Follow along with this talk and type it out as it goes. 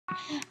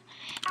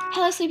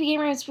Hello, Sleepy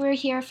Gamers. We're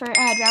here for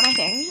Drama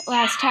Thing.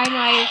 Last time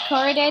I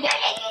recorded...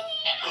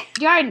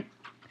 Jordan!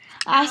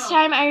 Last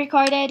time I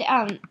recorded,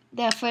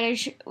 the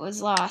footage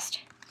was lost.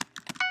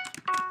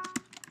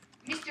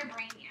 Mr.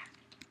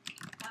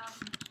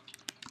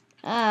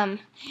 Brainiac.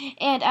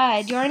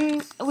 And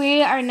Jordan,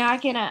 we are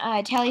not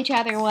gonna, tell each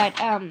other what,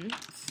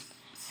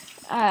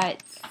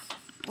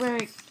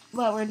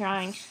 we're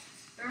drawing.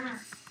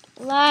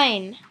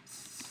 Line.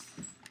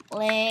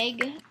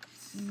 Leg.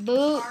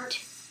 Boot. Heart.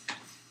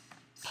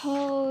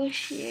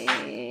 Potion.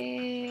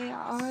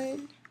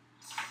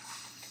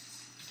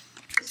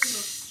 This is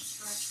a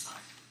stretch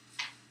card.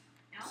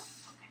 No?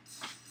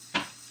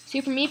 Okay.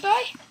 Super Meat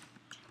Boy?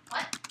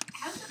 What?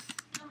 How does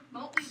the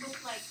remotely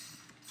look like?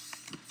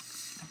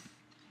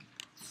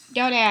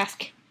 Don't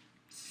ask.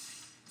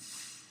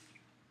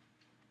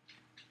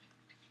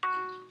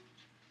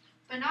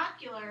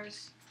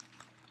 Binoculars.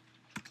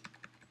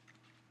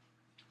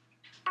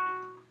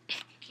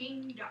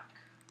 King Duck.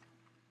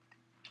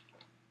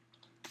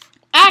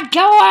 Ah,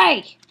 go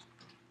away!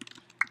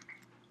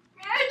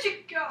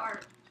 Magic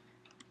card.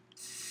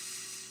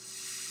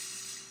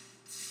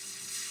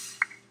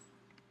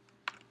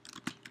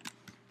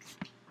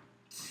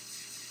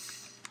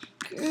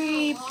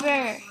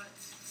 Creeper.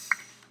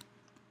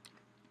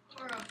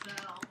 Or a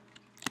bell.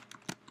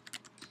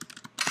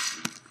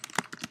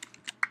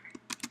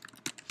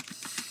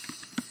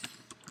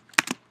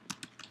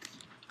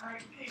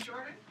 Alright, hey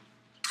Jordan.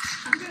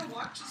 I'm gonna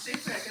watch the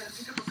safe, but I gotta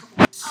think of a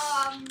couple.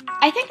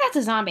 I think that's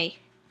a zombie.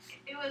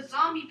 It was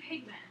Zombie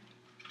Pigman.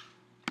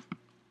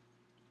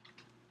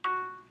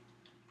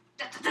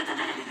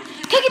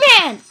 Cookie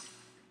Man!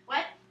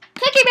 What?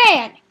 Cookie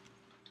Man!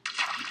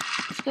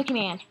 It's Cookie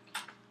Man.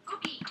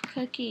 Cookie.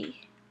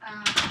 Cookie.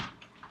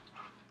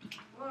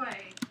 Boy.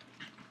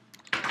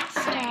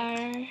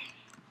 Star.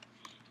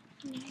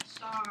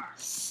 Star.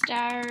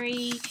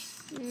 Starry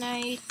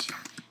Night.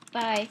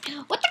 Bye.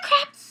 What the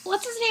crap?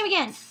 What's his name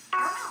again? I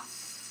don't know.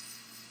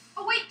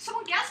 Oh wait,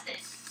 someone guessed it.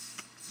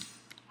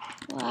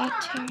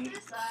 Water. What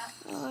is that?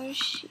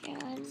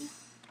 Ocean.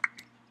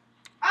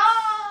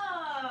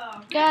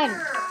 Oh! Gun.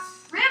 River!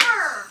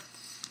 River!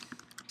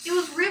 It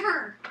was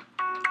river.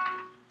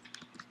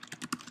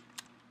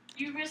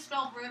 You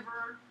misspelled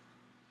river.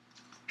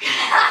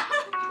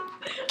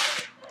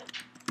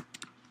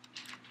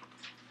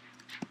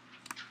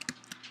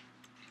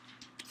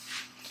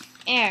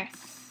 Air.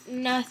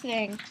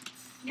 Nothing.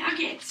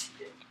 Nugget.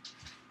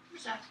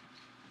 Where's that?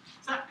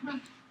 Is that? Come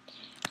on.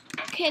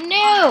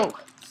 Canoe.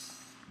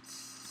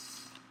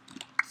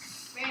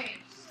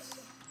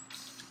 Waves.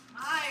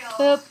 Mile.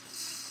 Poop.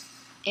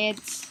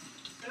 It's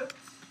Poop.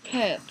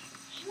 poop.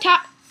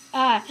 Top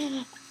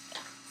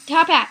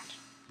hat.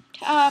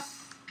 Top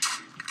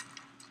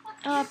What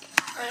up is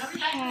that? Alright, I'll be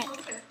back in a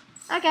little bit.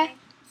 Okay.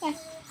 Bye.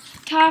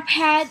 Top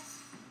hat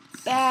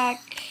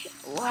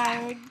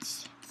backwards.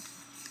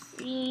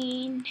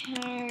 Green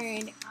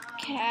haired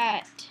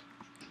cat.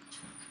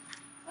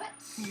 What?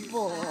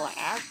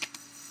 Black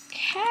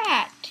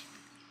cat.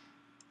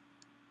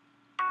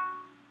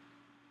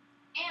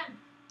 And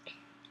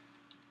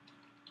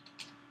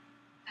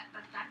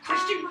that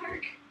question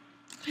mark.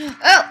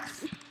 Oh,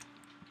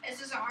 Is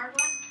this a hard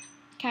one?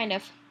 kind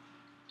of.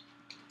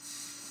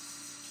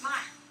 Mine.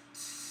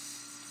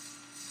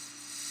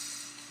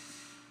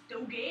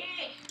 Doge.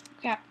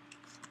 Crap.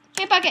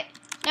 Hey, bucket.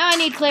 Now I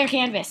need clear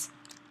canvas.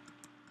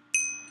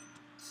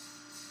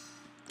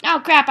 Oh,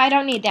 crap. I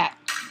don't need that.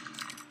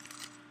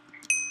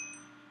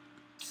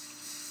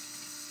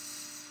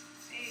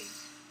 Hey.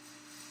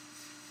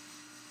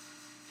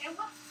 And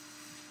what?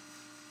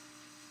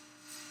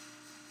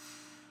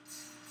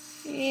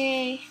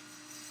 Yay.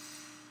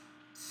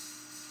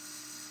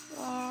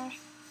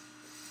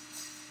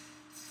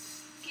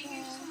 Can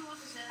you just what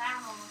is it? I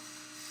don't know.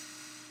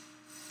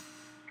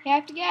 You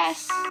have to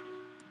guess.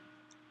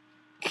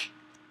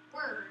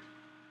 Word.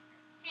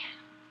 Yeah.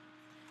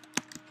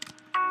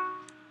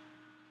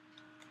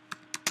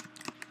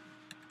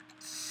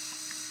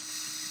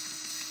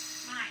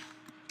 Mine.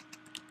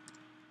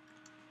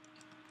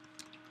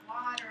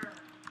 Water.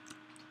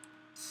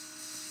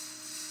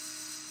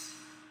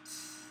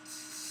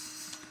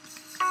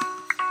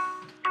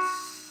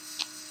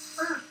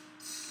 Earth.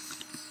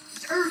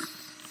 It's Earth.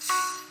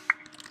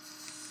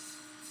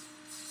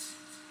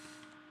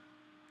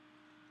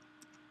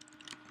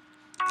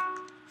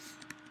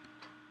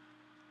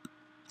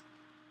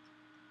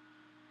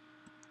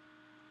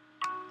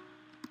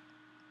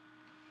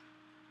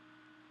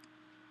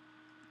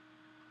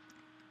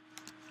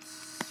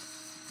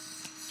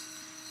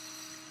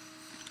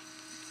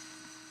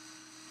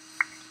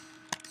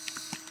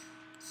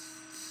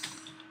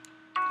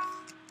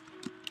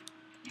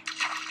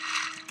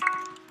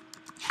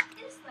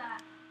 What is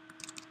that?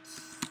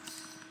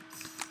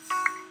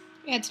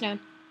 It's known.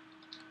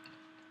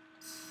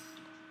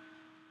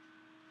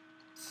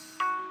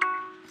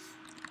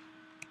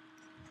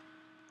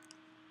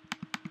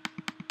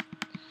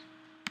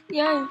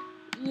 Yeah.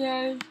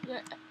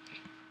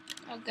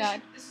 Oh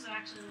God. This is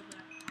actually a little bit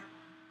hard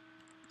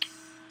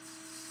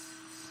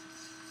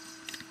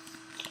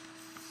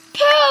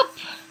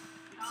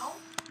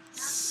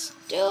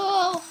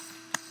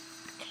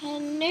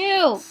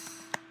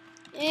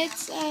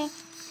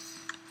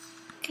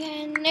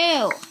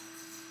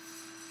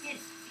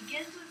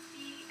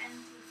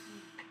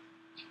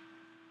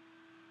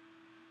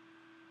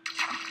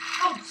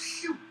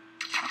shoot.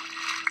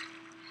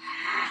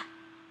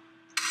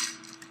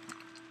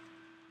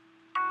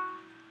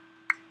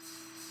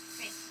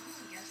 Okay,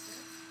 someone guessed it.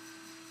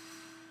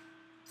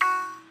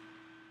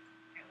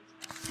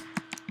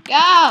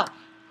 Go!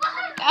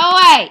 Go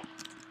away!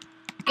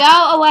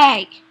 Go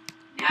away!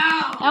 No!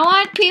 I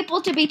want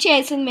people to be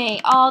chasing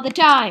me all the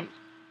time.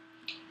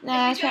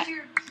 That's That's because right.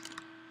 you're...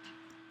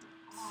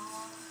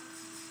 Aw.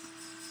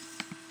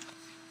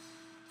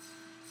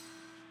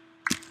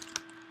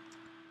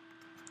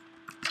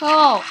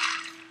 Coal.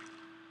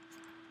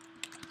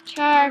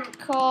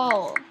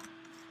 Charcoal.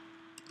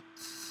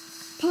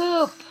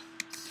 Poop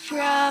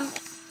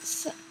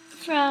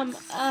from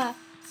a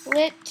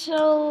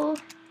little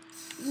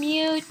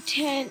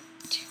mutant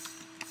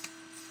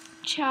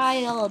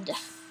child.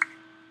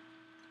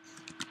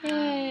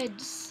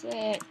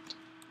 Headset.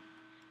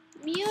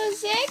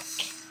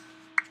 Music.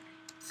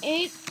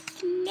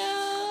 Eighth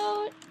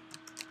note.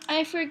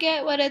 I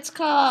forget what it's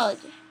called.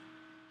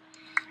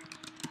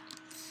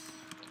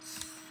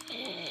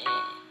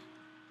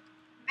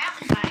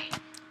 Mountain bike.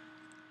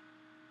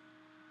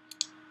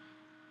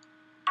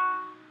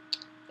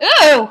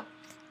 Ooh!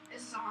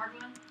 This is a hard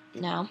one.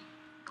 No.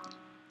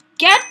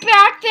 Get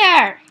back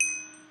there!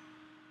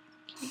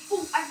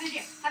 Oh, I have an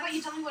idea. How about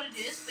you tell me what it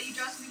is, but you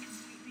draw something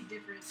completely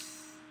different.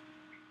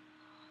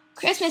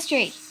 Christmas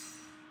tree.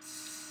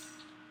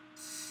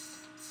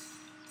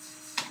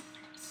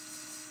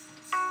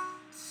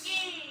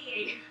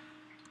 Yay!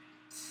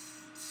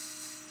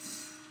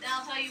 Then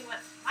I'll tell you what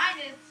mine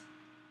is,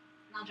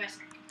 and I'll draw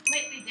something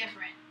completely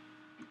different.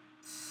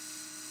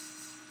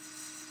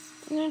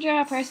 I'm gonna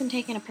draw a person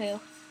taking a poo.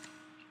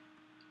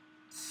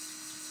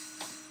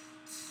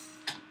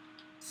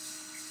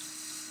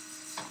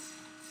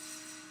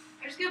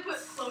 I'm just gonna put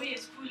Chloe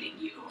is fooling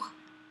you.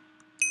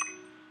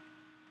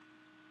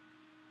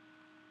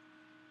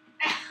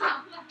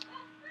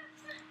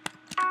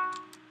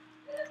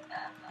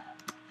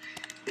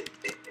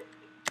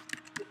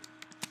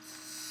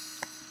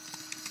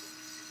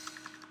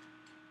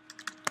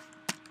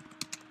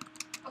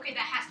 Okay, that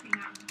has to be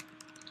mountain.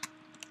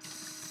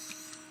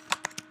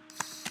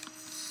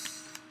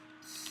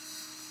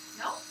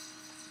 No?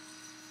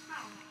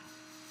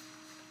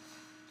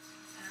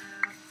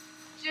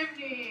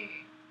 Chimney.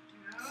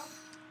 No.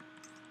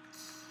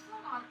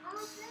 What on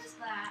earth is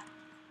that?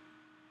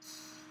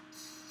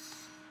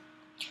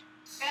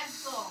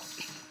 Pencil.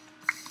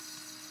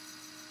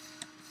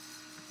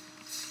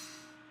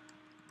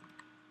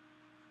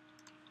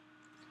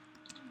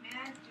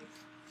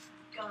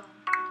 Magical.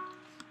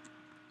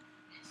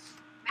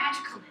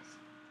 Magicalness.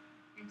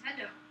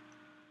 Nintendo.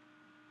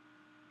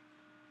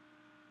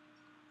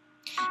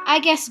 I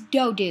guess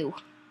Dodo.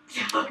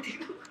 Don't do.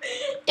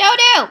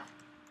 Dodo!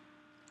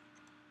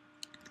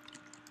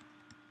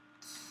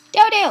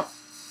 Dodo!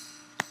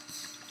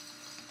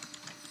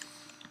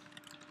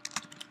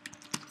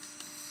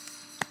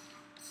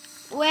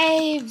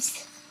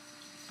 Waves.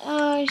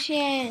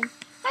 Ocean.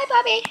 Hi,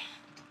 Bobby.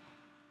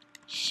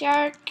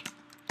 Shark.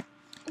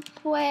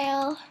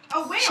 Whale.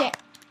 Oh, whale! Shit.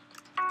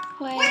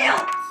 Whale.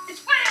 Whale!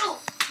 It's whale!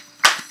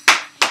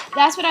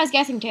 That's what I was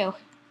guessing too.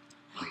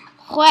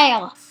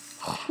 Whale.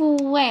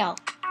 Whale.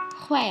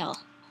 Whale.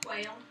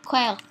 Whale.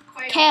 Quail.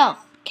 Quail. Kale.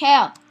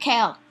 Kale.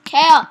 Kale.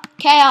 Kale.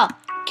 Kale.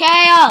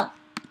 Kale.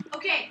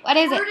 Okay. What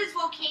is it? Word is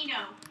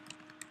volcano.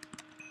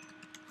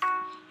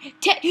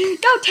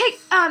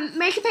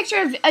 Make a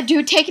picture of a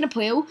dude taking a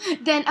poo.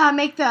 Then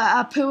make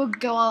the poo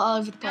go all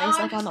over the place,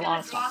 No, I'm like on just the gonna wall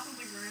and draw stuff.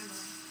 something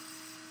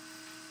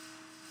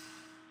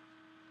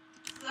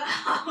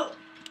random.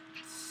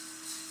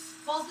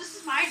 Well, this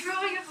is my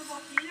drawing of a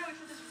volcano,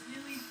 except it's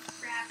really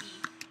crappy.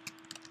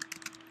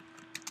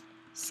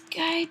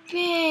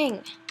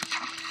 Skyping.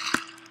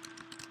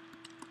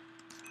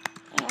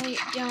 I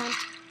don't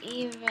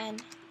even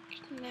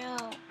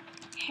know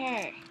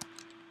her.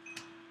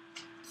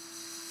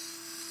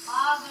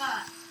 Lava.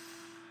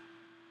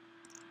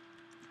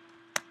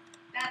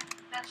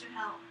 That should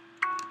help.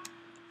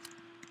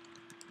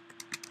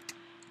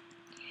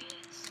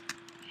 Yes.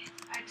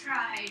 I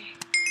tried.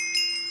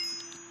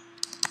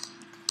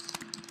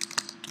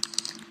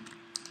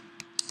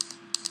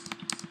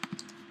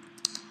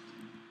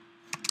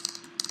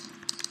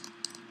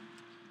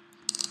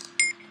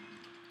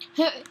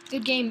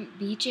 Good game,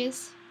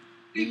 beaches.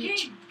 Good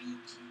Beach. game,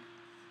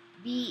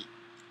 Beach.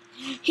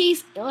 He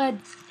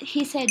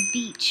said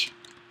beach.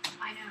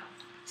 I know.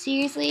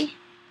 Seriously?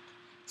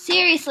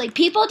 Seriously,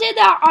 people did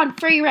that on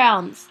free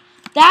rounds.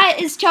 That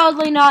is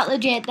totally not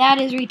legit. That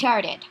is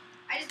retarded.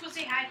 I just want to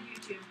say hi to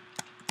YouTube.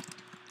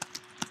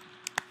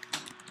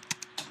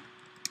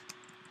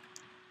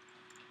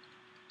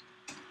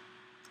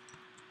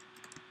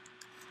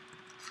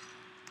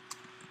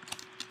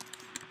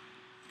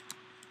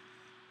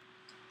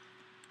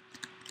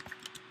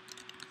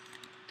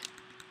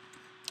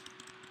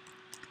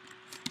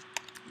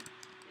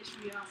 This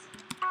should be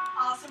awesome.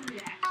 Awesome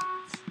reactions.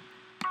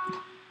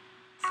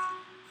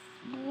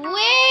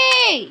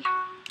 Wait!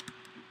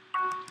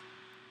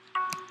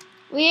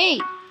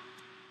 Wait!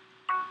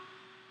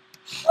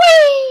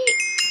 Wait!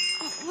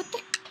 Oh, what the?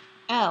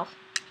 Oh.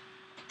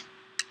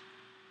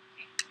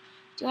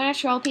 Do you want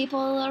to troll people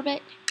a little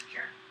bit?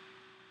 Sure.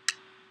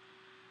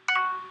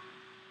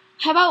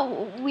 How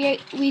about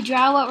we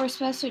draw what we're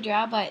supposed to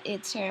draw, but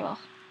it's terrible.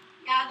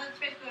 Yeah, that's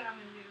basically what I'm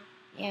gonna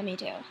do. Yeah, me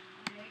too.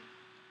 Okay.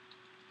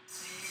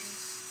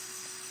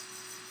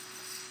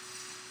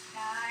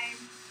 Time.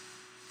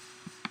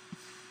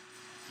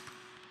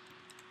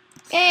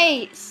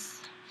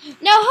 Ace.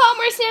 No,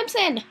 Homer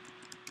Simpson.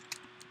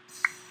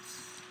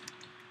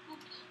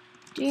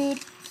 Dude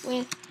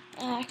with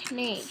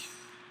acne.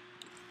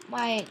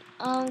 My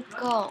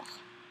uncle.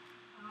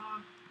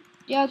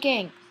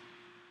 Joking.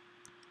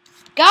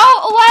 Go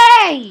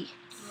away!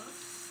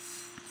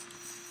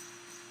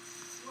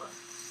 Look.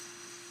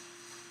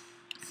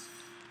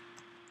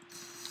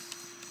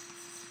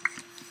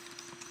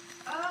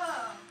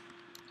 Oh.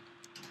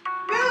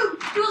 Moon!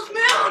 Jules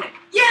Moon!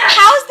 Yes!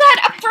 How's that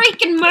a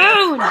freaking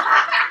moon?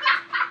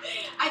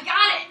 I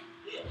got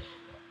it!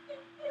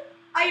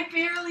 I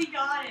barely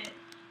got it.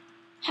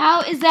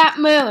 How is that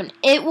moon?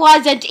 It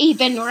wasn't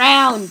even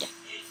round.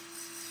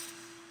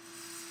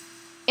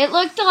 It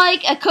looked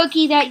like a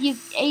cookie that you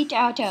ate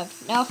out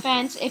of. No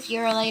offense if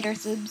you're a later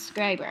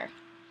subscriber.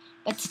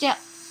 But still. Is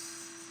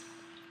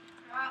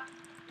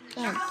it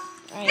Oh, shotgun?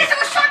 right. Yes, it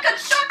was shotgun!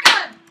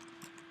 Shotgun!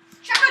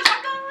 Shotgun,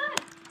 shotgun!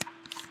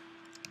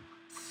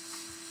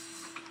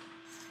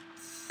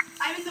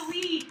 I'm in the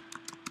lead.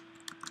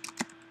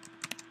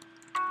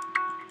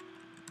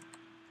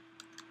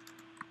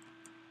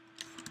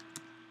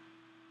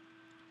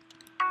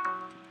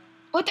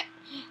 What the?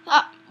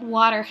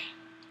 Water.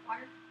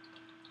 Water.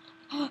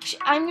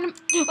 I'm gonna.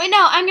 Wait,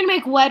 no, I'm gonna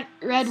make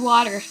red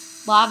water.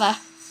 Lava.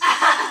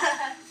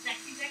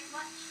 Sexy sex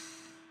much?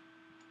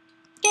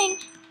 Ding.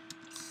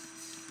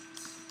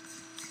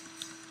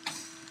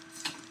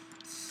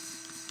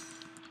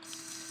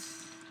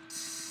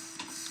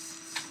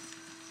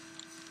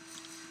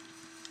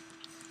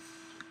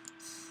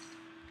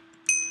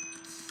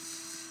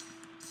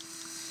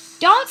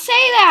 Don't say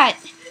that!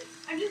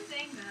 I'm just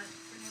saying that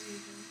for no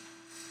reason.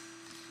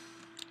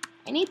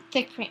 I need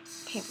thick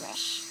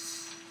paintbrush.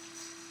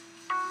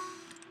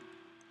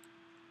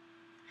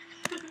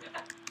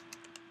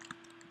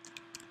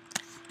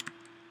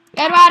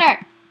 Red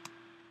water!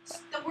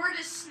 The word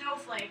is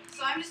snowflake,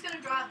 so I'm just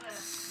gonna draw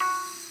this.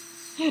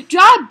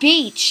 Draw a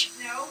beach.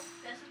 No,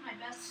 this is my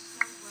best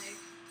snowflake.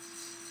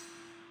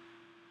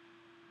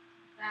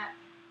 That.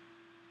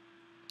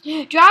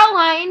 Draw a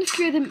line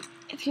through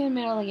the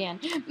middle again.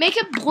 Make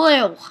it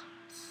blue. I'm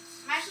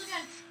actually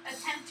gonna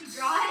attempt to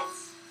draw it.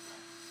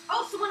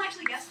 Oh, someone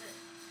actually guessed it.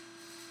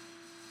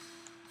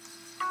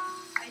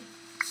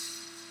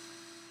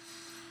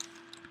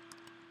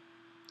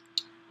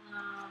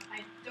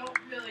 I don't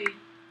really.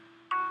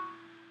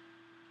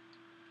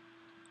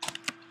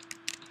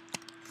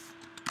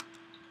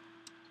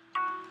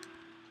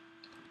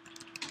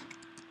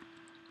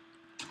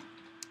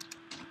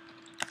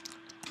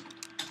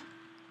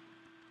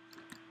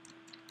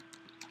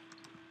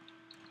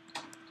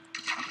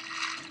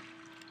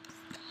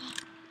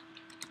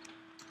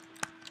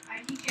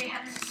 IDK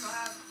hadn't drawn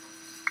out.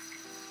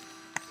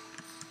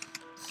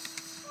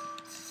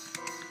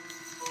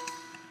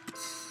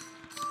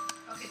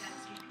 Okay,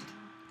 that's GP.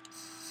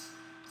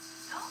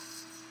 No?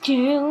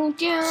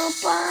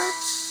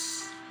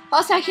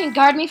 Also, I can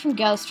guard me from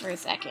ghosts for a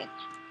second.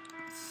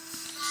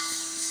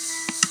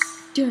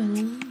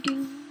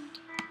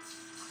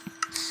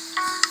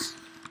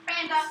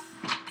 Panda.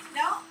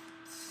 No?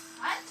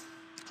 What?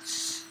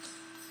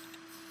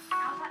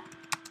 How's that?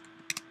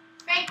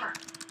 Paper.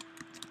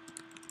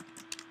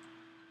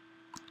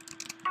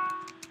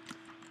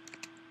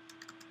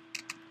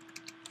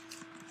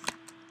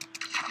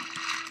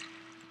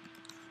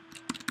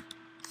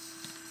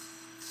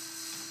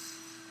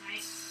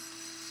 Nice.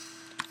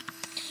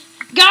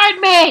 Guard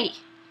me!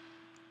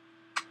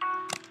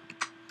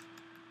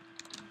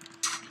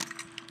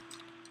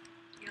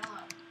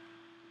 Yellow.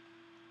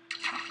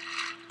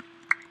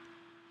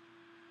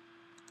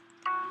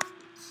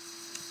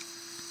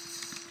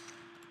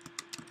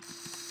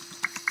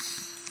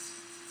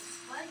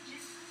 What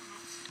is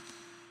that?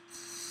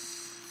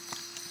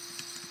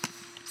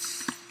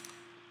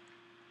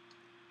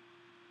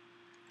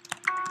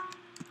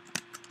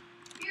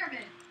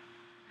 Pyramid.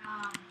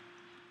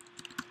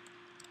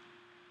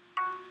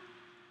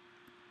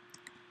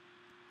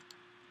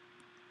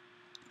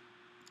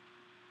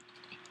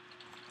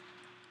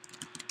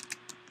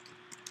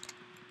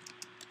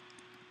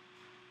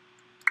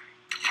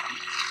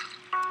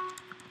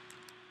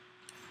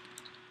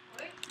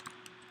 What?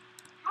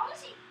 How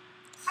is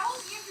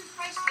Andrew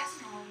Price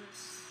guessing all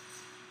this?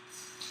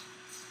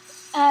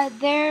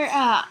 They're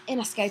in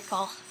a Skype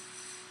call.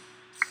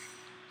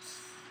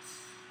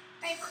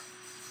 Paper.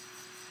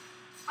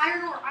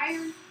 Iron ore.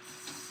 Iron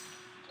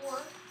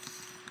ore.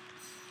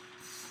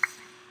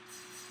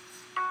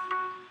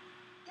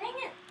 Dang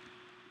it.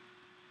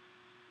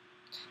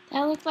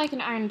 That looked like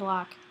an iron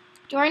block.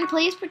 Jordan,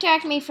 please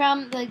protect me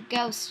from the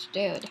ghost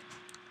dude.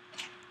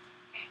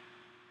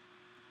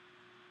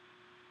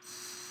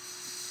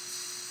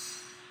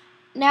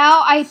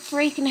 Now I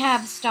freaking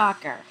have a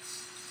stalker.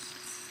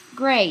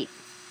 Great.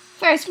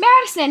 First,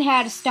 Madison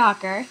had a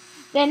stalker.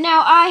 Then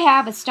now I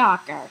have a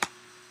stalker.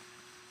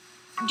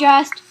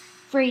 Just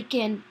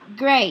freaking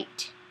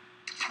great.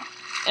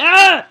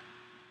 Ugh!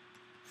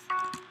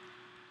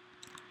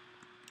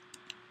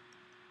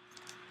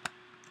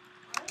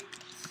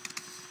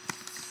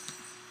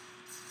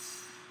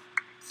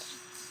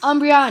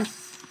 Umbreon.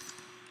 It's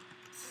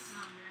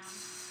not Umbreon.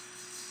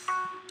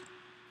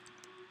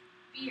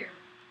 Beer.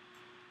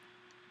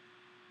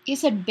 You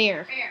said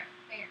beer. Bear.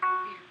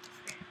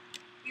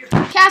 Beer.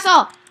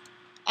 Castle!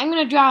 I'm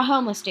gonna draw a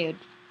homeless dude.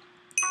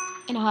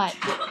 In a hut.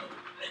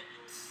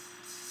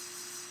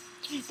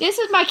 This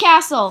is my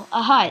castle.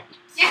 A hut.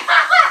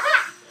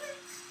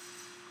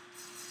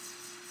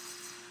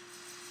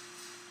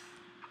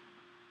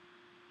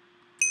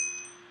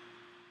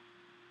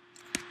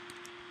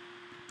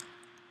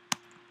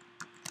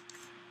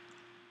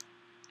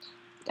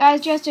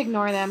 Guys, just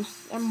ignore them.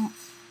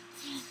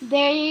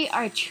 They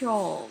are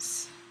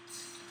trolls.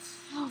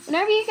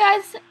 Whenever you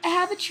guys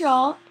have a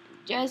troll,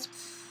 just,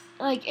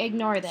 like,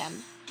 ignore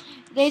them.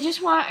 They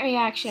just want a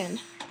reaction.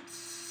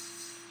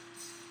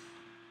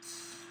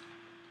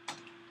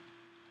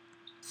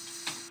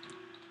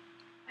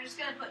 I'm just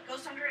gonna put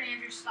Ghost Hunter and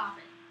Andrew, stop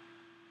it.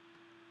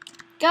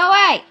 Go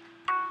away!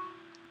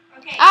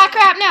 Okay. Ah, so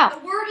crap, no!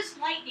 The word is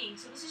lightning,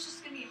 so this is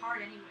just gonna be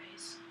hard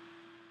anyways.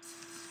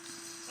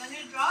 So I'm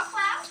gonna draw a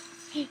cloud.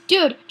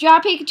 Dude, draw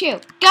a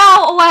Pikachu.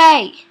 Go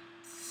away!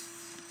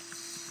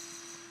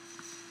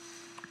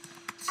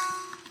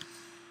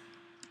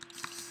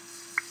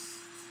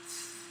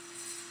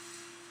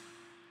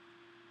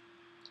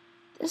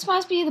 This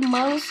must be the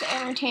most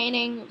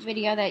entertaining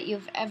video that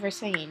you've ever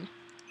seen.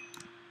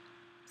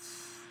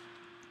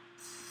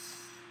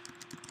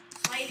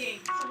 Lighting.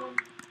 Someone almost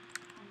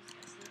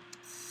guessed it.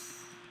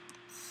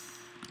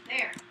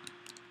 There.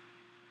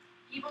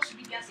 People should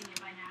be guessing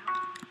it by now.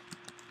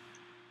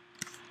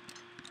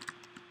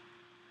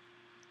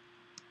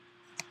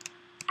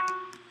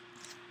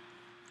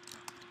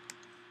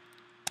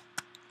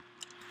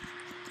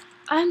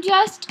 I'm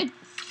just a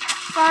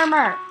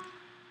farmer.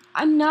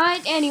 I'm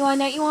not anyone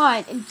that you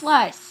want. And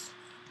plus,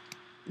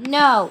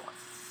 no.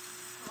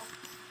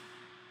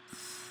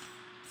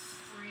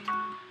 Ring.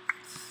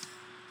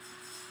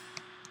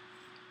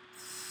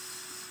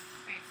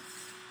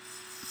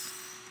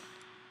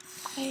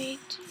 Okay.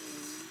 Wait.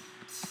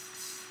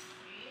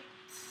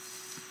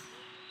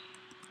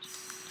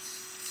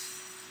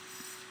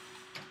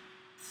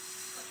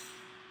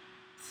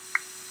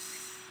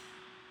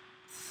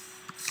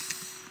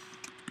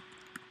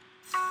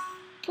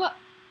 What?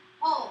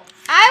 Oh.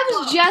 I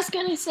was just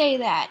gonna say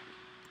that.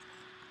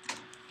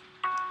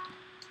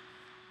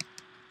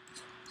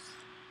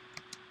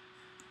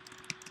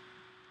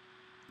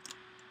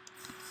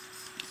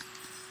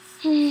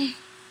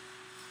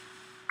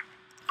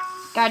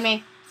 Guide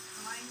me.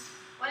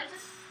 What is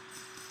it?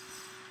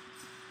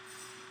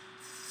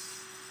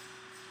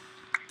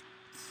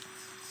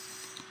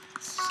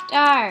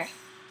 Star.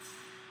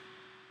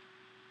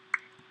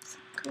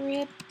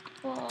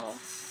 Scribble.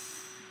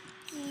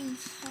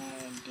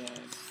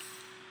 Inherited.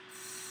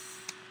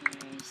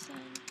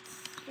 Person.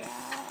 Draw.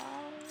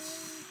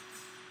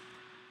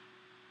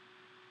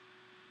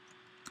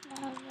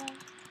 Lava.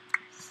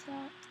 So.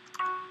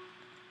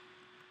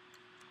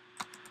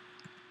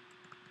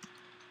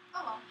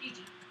 Oh well, GG.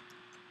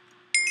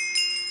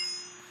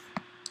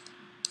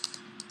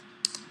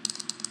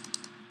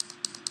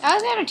 That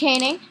was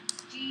entertaining.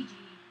 GG.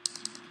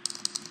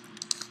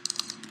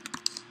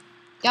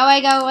 Go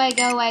away, go away,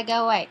 go away,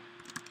 go away.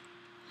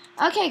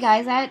 Okay,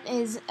 guys, that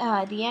is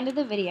the end of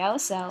the video,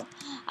 so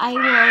I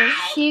will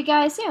see you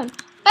guys soon.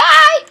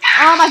 Bye!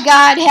 Oh my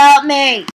god, help me!